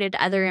incorporated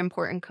other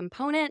important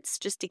components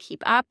just to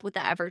keep up with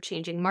the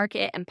ever-changing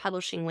market and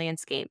publishing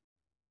landscape.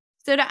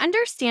 So to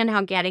understand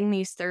how getting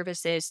these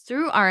services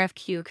through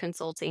RFQ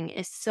consulting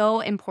is so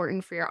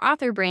important for your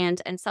author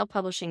brand and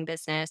self-publishing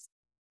business,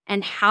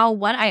 and how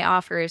what I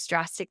offer is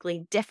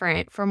drastically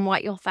different from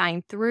what you'll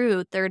find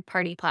through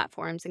third-party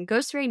platforms and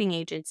ghostwriting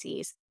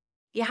agencies,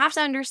 you have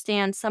to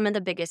understand some of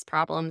the biggest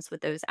problems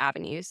with those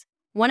avenues.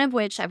 One of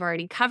which I've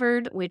already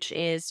covered, which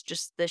is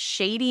just the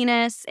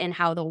shadiness in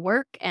how the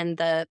work and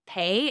the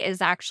pay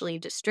is actually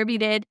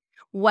distributed,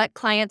 what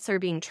clients are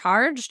being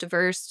charged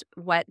versus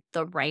what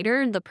the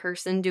writer, the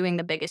person doing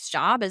the biggest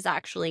job, is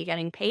actually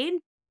getting paid.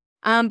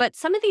 But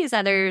some of these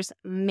others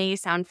may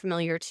sound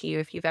familiar to you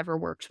if you've ever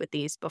worked with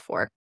these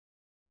before.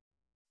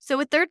 So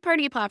with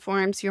third-party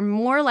platforms, you're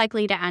more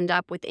likely to end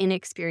up with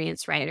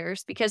inexperienced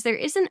writers because there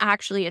isn't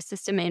actually a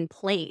system in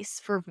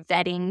place for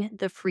vetting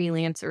the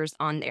freelancers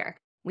on there.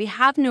 We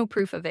have no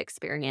proof of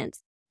experience.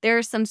 There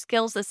are some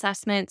skills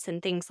assessments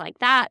and things like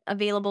that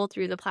available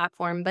through the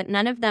platform, but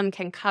none of them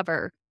can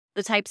cover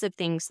the types of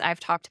things I've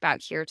talked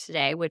about here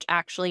today, which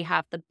actually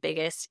have the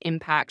biggest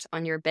impact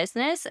on your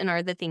business and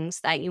are the things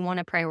that you want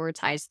to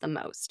prioritize the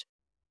most.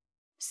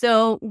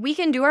 So we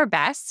can do our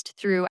best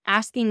through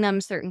asking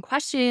them certain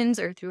questions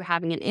or through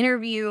having an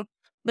interview,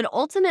 but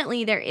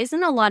ultimately there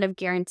isn't a lot of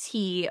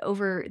guarantee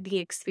over the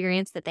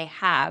experience that they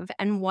have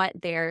and what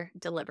they're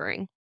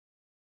delivering.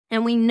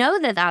 And we know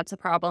that that's a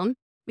problem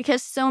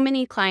because so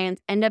many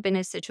clients end up in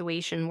a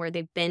situation where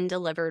they've been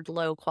delivered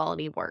low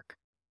quality work.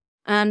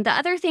 The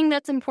other thing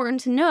that's important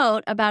to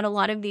note about a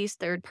lot of these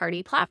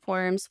third-party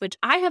platforms, which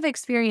I have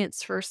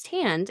experienced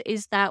firsthand,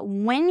 is that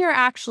when you're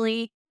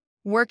actually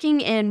working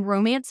in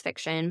romance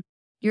fiction,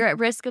 you're at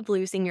risk of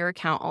losing your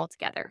account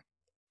altogether.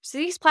 So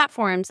these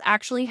platforms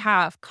actually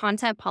have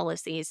content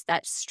policies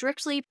that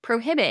strictly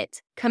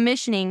prohibit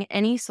commissioning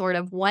any sort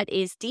of what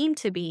is deemed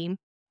to be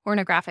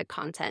pornographic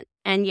content.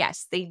 And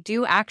yes, they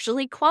do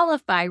actually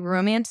qualify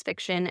romance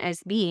fiction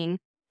as being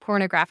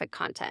pornographic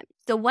content.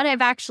 So what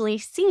I've actually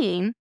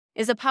seen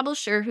is a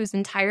publisher whose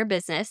entire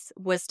business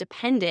was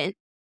dependent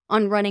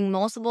on running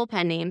multiple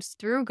pen names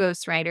through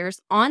ghostwriters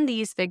on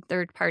these big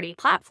third-party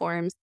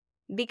platforms.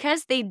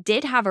 Because they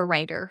did have a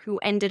writer who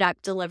ended up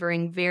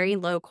delivering very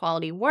low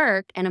quality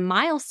work and a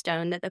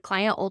milestone that the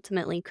client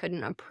ultimately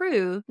couldn't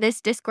approve,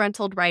 this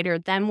disgruntled writer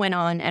then went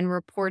on and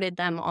reported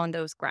them on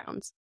those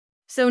grounds.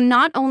 So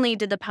not only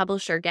did the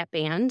publisher get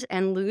banned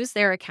and lose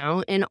their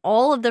account, and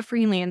all of the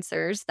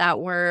freelancers that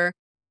were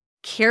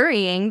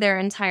carrying their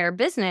entire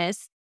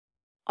business,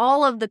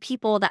 all of the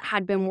people that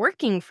had been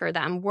working for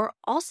them were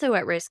also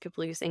at risk of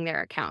losing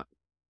their account.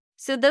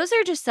 So those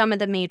are just some of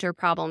the major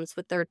problems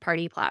with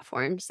third-party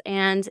platforms.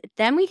 And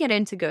then we get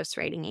into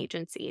ghostwriting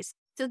agencies.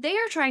 So they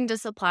are trying to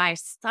supply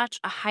such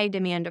a high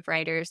demand of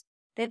writers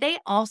that they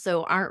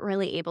also aren't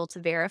really able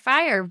to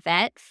verify or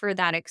vet for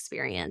that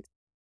experience.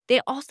 They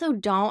also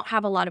don't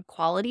have a lot of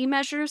quality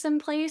measures in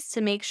place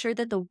to make sure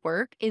that the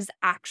work is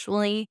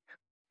actually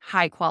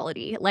high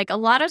quality. Like a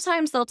lot of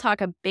times they'll talk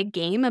a big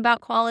game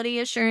about quality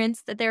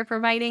assurance that they're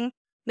providing,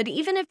 but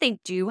even if they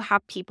do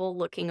have people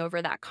looking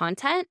over that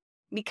content,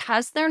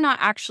 because they're not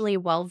actually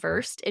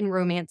well-versed in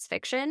romance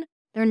fiction,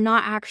 they're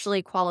not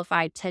actually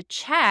qualified to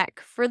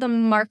check for the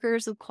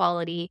markers of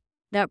quality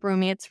that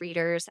romance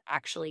readers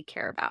actually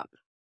care about.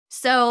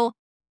 So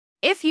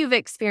if you've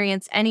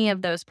experienced any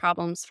of those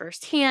problems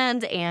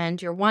firsthand and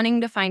you're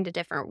wanting to find a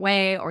different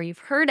way, or you've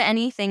heard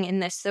anything in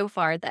this so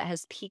far that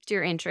has piqued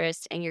your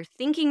interest and you're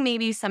thinking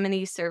maybe some of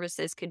these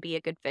services could be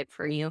a good fit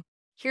for you,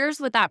 here's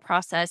what that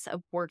process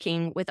of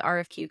working with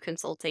RFQ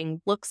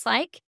Consulting looks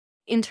like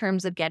in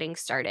terms of getting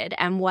started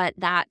and what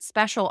that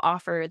special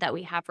offer that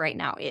we have right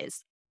now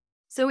is.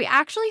 So we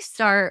actually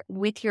start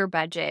with your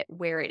budget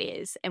where it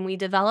is, and we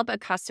develop a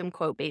custom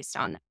quote based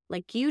on that.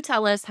 Like you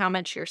tell us how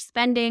much you're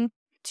spending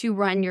to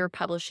run your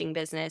publishing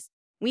business.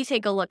 We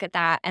take a look at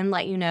that and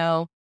let you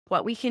know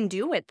what we can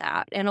do with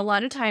that. And a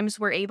lot of times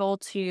we're able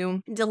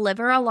to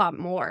deliver a lot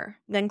more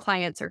than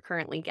clients are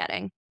currently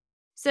getting.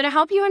 So to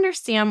help you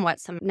understand what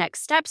some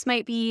next steps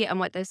might be and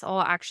what this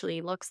all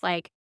actually looks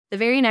like, the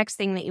very next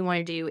thing that you want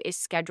to do is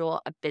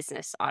schedule a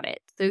business audit.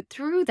 So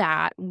through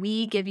that,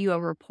 we give you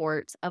a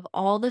report of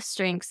all the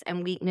strengths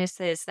and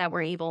weaknesses that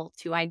we're able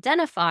to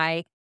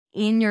identify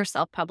in your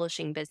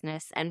self-publishing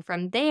business. And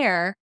from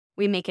there,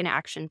 we make an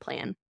action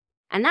plan.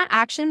 And that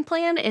action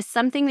plan is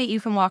something that you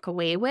can walk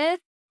away with,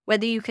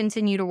 whether you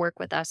continue to work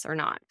with us or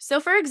not. So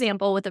for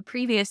example, with a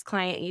previous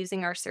client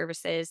using our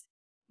services,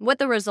 what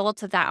the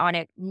results of that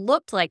audit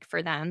looked like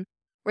for them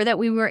were that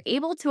we were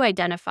able to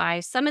identify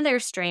some of their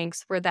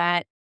strengths were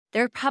that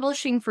their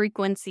publishing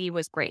frequency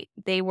was great.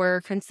 They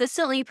were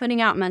consistently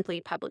putting out monthly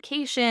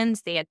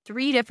publications. They had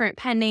 3 different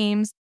pen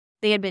names.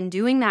 They had been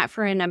doing that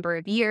for a number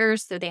of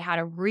years, so they had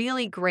a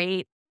really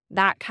great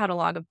back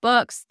catalog of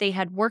books. They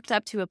had worked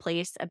up to a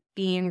place of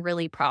being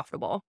really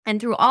profitable.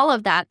 And through all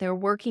of that, they're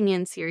working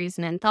in series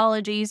and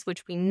anthologies,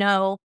 which we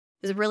know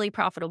is really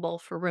profitable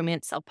for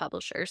romance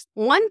self-publishers.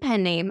 One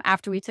pen name,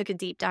 after we took a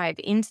deep dive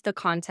into the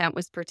content,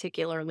 was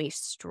particularly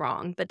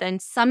strong. But then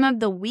some of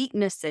the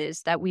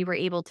weaknesses that we were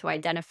able to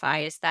identify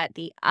is that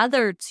the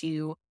other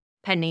 2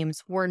 pen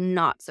names were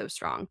not so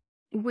strong.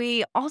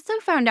 We also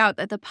found out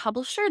that the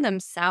publisher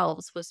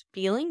themselves was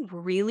feeling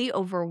really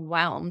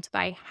overwhelmed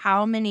by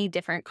how many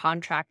different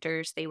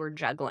contractors they were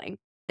juggling.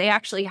 They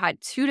actually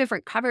had 2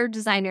 different cover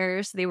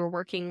designers. They were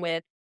working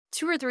with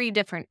 2 or 3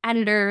 different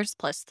editors,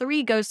 plus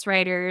 3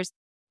 ghostwriters,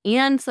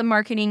 and some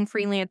marketing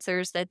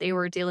freelancers that they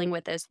were dealing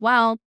with as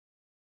well.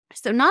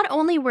 So not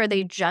only were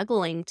they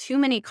juggling too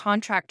many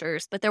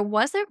contractors, but there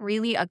wasn't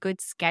really a good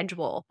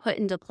schedule put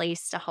into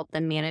place to help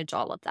them manage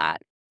all of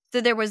that.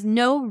 So there was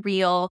no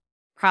real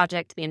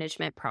project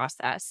management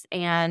process.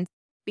 And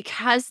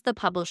because the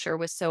publisher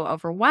was so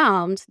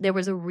overwhelmed, there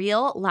was a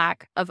real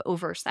lack of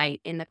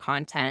oversight in the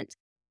content.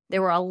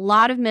 There were a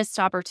lot of missed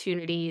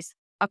opportunities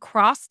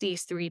across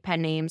these 3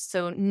 pen names.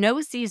 So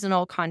no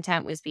seasonal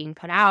content was being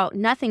put out,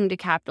 nothing to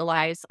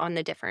capitalize on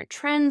the different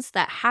trends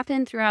that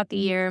happened throughout the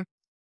year.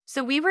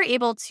 So we were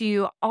able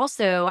to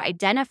also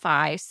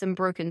identify some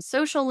broken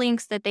social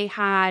links that they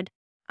had.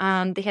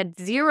 They had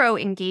zero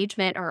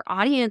engagement or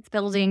audience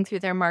building through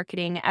their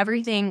marketing.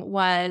 Everything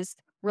was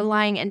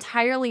relying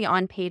entirely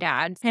on paid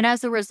ads. And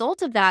as a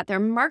result of that, their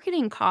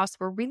marketing costs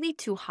were really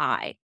too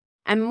high.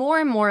 And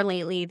more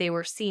lately, they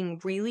were seeing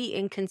really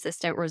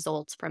inconsistent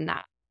results from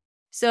that.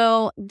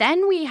 So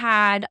then we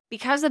had,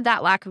 because of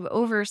that lack of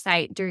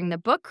oversight during the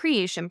book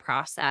creation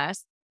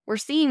process, we're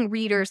seeing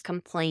readers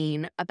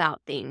complain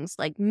about things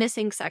like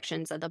missing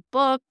sections of the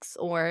books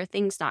or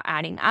things not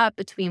adding up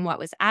between what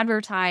was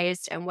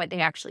advertised and what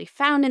they actually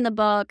found in the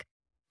book,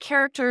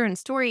 character and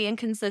story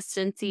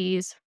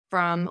inconsistencies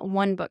from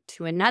one book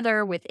to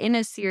another within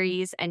a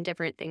series, and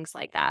different things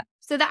like that.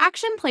 So the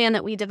action plan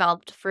that we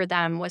developed for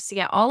them was to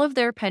get all of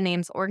their pen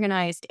names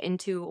organized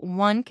into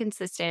one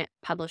consistent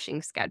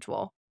publishing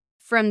schedule.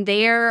 From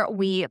there,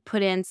 we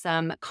put in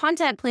some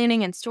content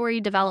planning and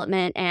story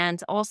development,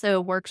 and also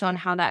worked on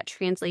how that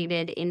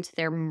translated into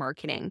their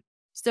marketing.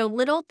 So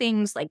little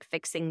things like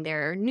fixing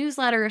their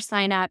newsletter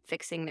sign up,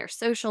 fixing their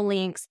social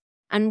links,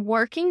 and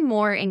working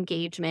more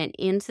engagement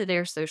into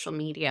their social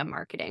media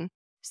marketing.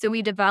 So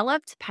we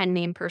developed pen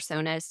name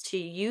personas to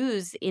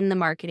use in the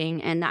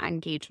marketing and that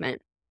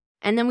engagement.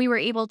 And then we were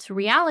able to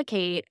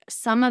reallocate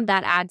some of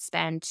that ad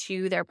spend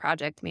to their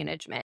project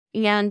management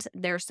and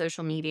their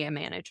social media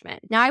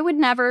management. Now, I would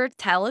never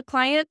tell a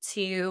client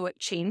to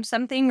change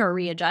something or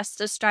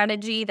readjust a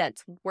strategy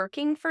that's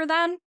working for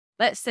them.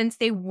 But since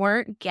they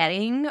weren't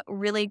getting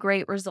really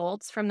great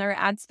results from their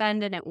ad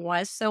spend and it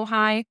was so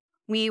high,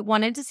 we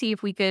wanted to see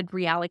if we could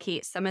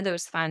reallocate some of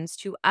those funds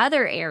to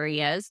other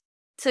areas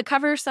to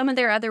cover some of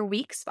their other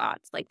weak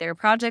spots, like their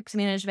project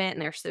management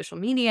and their social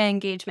media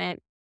engagement.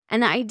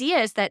 And the idea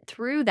is that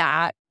through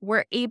that,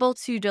 we're able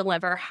to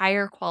deliver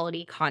higher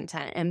quality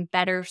content and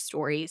better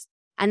stories.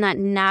 And that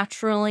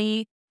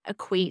naturally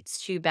equates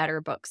to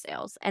better book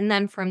sales. And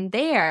then from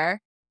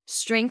there,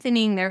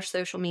 strengthening their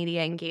social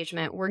media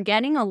engagement, we're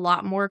getting a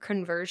lot more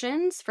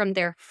conversions from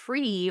their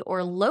free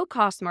or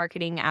low-cost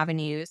marketing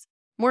avenues,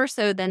 more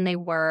so than they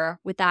were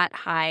with that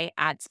high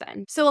ad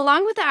spend. So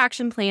along with the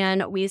action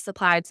plan, we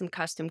supplied some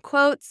custom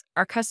quotes.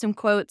 Our custom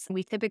quotes,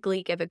 we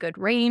typically give a good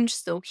range.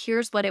 So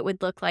here's what it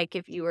would look like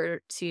if you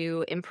were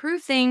to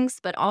improve things,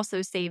 but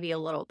also save you a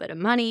little bit of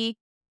money.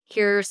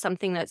 Here's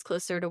something that's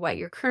closer to what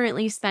you're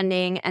currently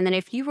spending. And then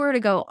if you were to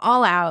go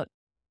all out,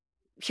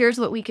 here's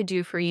what we could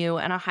do for you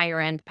in a higher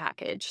end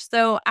package.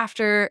 So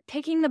after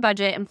picking the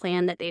budget and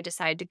plan that they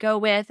decided to go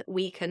with,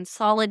 we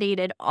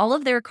consolidated all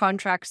of their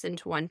contracts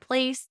into one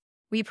place.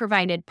 We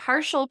provided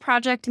partial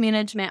project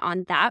management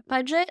on that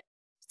budget,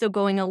 so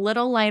going a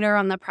little lighter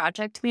on the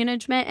project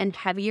management and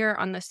heavier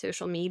on the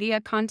social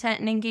media content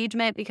and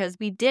engagement, because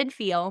we did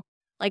feel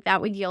like that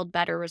would yield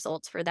better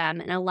results for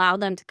them and allow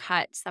them to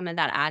cut some of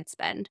that ad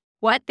spend.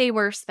 What they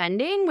were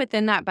spending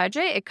within that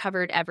budget, it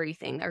covered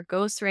everything: their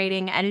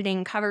ghostwriting,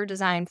 editing, cover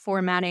design,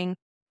 formatting.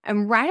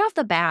 And right off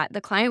the bat,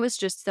 the client was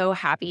just so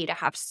happy to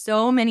have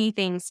so many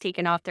things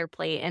taken off their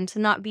plate and to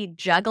not be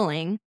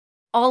juggling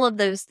all of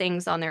those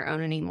things on their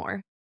own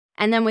anymore.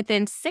 And then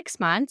within 6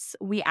 months,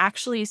 we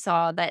actually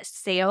saw that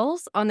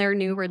sales on their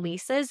new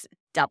releases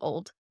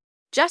doubled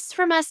just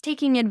from us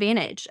taking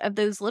advantage of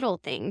those little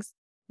things,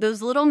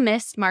 those little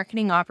missed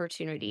marketing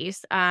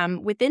opportunities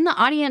within the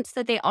audience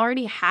that they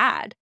already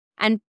had.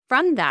 And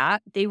from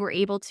that, they were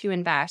able to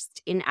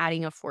invest in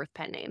adding a 4th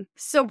pen name.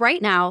 So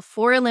right now,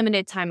 for a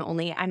limited time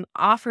only, I'm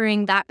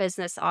offering that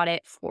business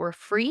audit for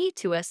free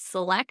to a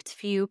select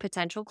few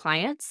potential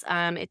clients.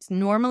 It's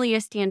normally a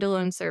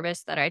standalone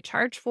service that I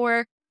charge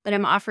for, but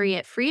I'm offering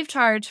it free of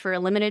charge for a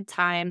limited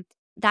time.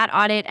 That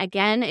audit,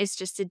 again, is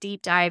just a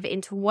deep dive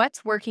into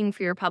what's working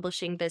for your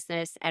publishing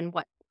business and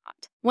what's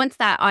not. Once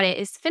that audit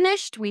is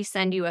finished, we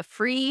send you a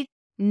free,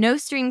 no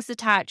strings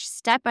attached,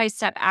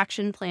 step-by-step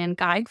action plan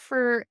guide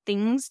for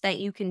things that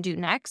you can do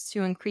next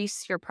to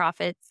increase your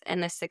profits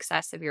and the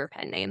success of your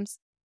pen names.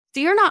 So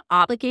you're not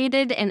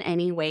obligated in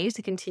any way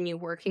to continue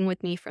working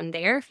with me from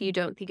there. If you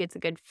don't think it's a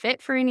good fit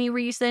for any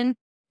reason,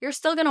 you're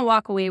still going to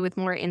walk away with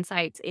more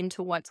insights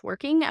into what's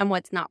working and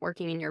what's not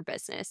working in your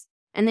business.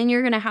 And then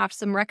you're going to have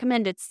some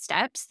recommended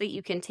steps that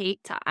you can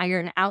take to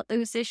iron out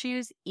those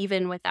issues,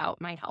 even without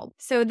my help.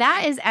 So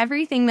that is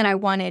everything that I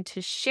wanted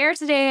to share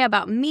today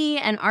about me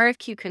and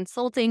RFQ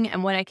Consulting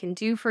and what I can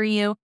do for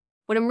you.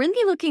 What I'm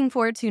really looking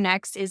forward to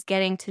next is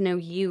getting to know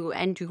you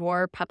and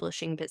your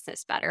publishing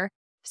business better.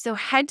 So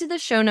head to the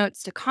show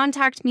notes to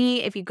contact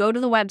me. If you go to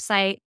the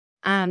website,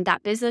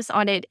 that business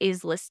audit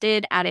is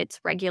listed at its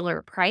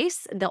regular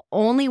price. The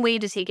only way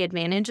to take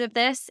advantage of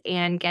this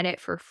and get it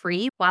for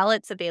free while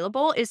it's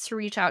available is to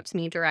reach out to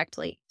me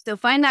directly. So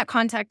find that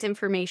contact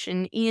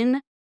information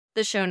in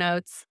the show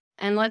notes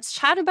and let's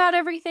chat about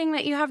everything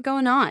that you have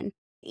going on.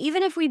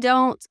 even if we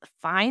don't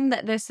find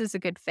that this is a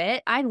good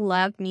fit, I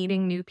love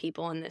meeting new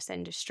people in this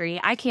industry.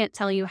 I can't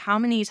tell you how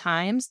many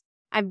times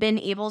I've been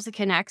able to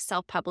connect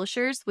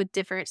self-publishers with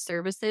different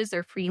services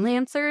or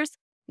freelancers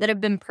that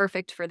have been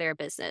perfect for their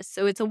business.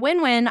 So it's a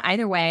win-win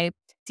either way.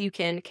 So you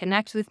can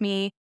connect with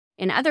me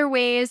in other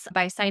ways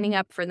by signing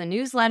up for the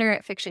newsletter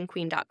at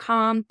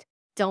fictionqueen.com.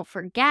 Don't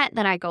forget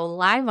that I go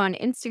live on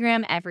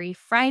Instagram every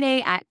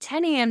Friday at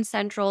 10 a.m.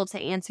 Central to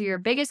answer your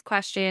biggest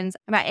questions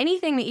about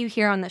anything that you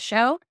hear on the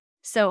show.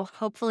 So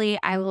hopefully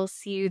I will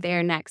see you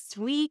there next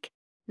week.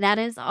 That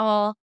is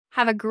all.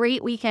 Have a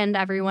great weekend,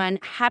 everyone.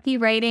 Happy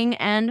writing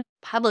and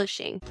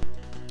publishing.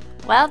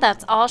 Well,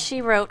 that's all she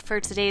wrote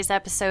for today's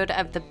episode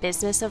of The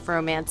Business of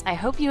Romance. I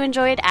hope you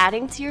enjoyed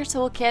adding to your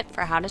toolkit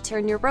for how to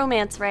turn your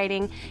romance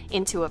writing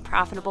into a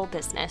profitable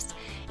business.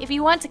 If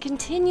you want to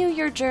continue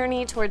your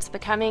journey towards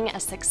becoming a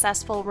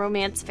successful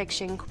romance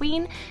fiction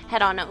queen,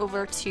 head on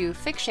over to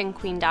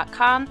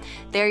fictionqueen.com.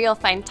 There you'll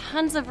find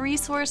tons of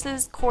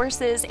resources,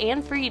 courses,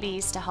 and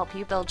freebies to help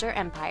you build your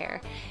empire.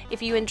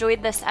 If you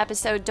enjoyed this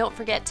episode, don't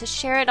forget to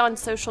share it on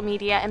social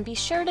media and be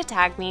sure to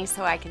tag me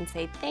so I can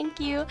say thank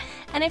you.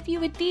 And if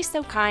you would be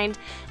so kind,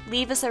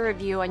 leave us a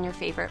review on your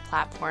favorite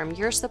platform.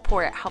 Your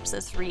support helps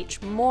us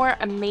reach more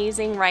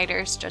amazing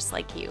writers just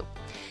like you.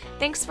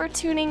 Thanks for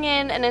tuning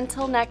in, and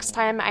until next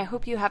time, I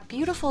hope you have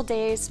beautiful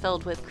days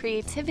filled with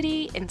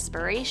creativity,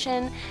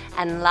 inspiration,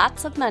 and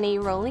lots of money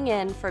rolling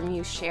in from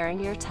you sharing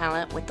your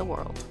talent with the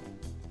world.